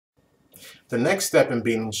The next step in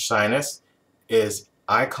beating shyness is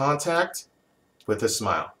eye contact with a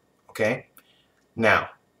smile. Okay? Now,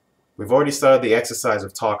 we've already started the exercise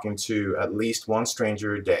of talking to at least one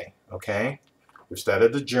stranger a day. Okay? We've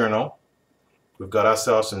started the journal. We've got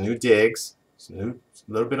ourselves some new digs, a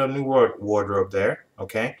little bit of new wardrobe there.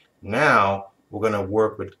 Okay? Now, we're going to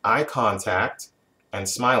work with eye contact and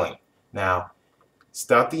smiling. Now,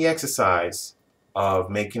 start the exercise of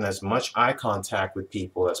making as much eye contact with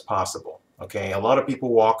people as possible. Okay, a lot of people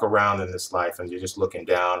walk around in this life and you're just looking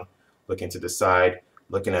down, looking to the side,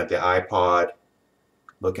 looking at their iPod,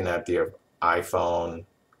 looking at their iPhone,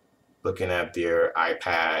 looking at their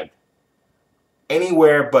iPad,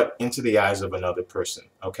 anywhere but into the eyes of another person.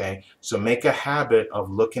 Okay, so make a habit of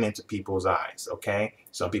looking into people's eyes. Okay,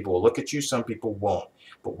 some people will look at you, some people won't.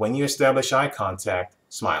 But when you establish eye contact,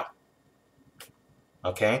 smile.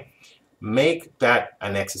 Okay, make that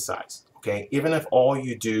an exercise. Okay, even if all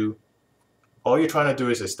you're trying to do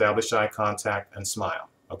is establish eye contact and smile.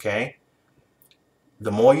 Okay,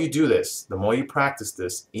 the more you do this, the more you practice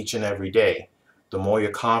this each and every day, the more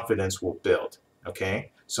your confidence will build.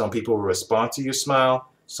 Okay, some people will respond to your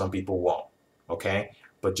smile, some people won't. Okay,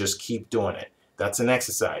 but just keep doing it. That's an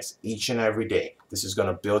exercise each and every day. This is going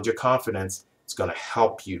to build your confidence. It's going to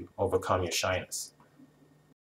help you overcome your shyness.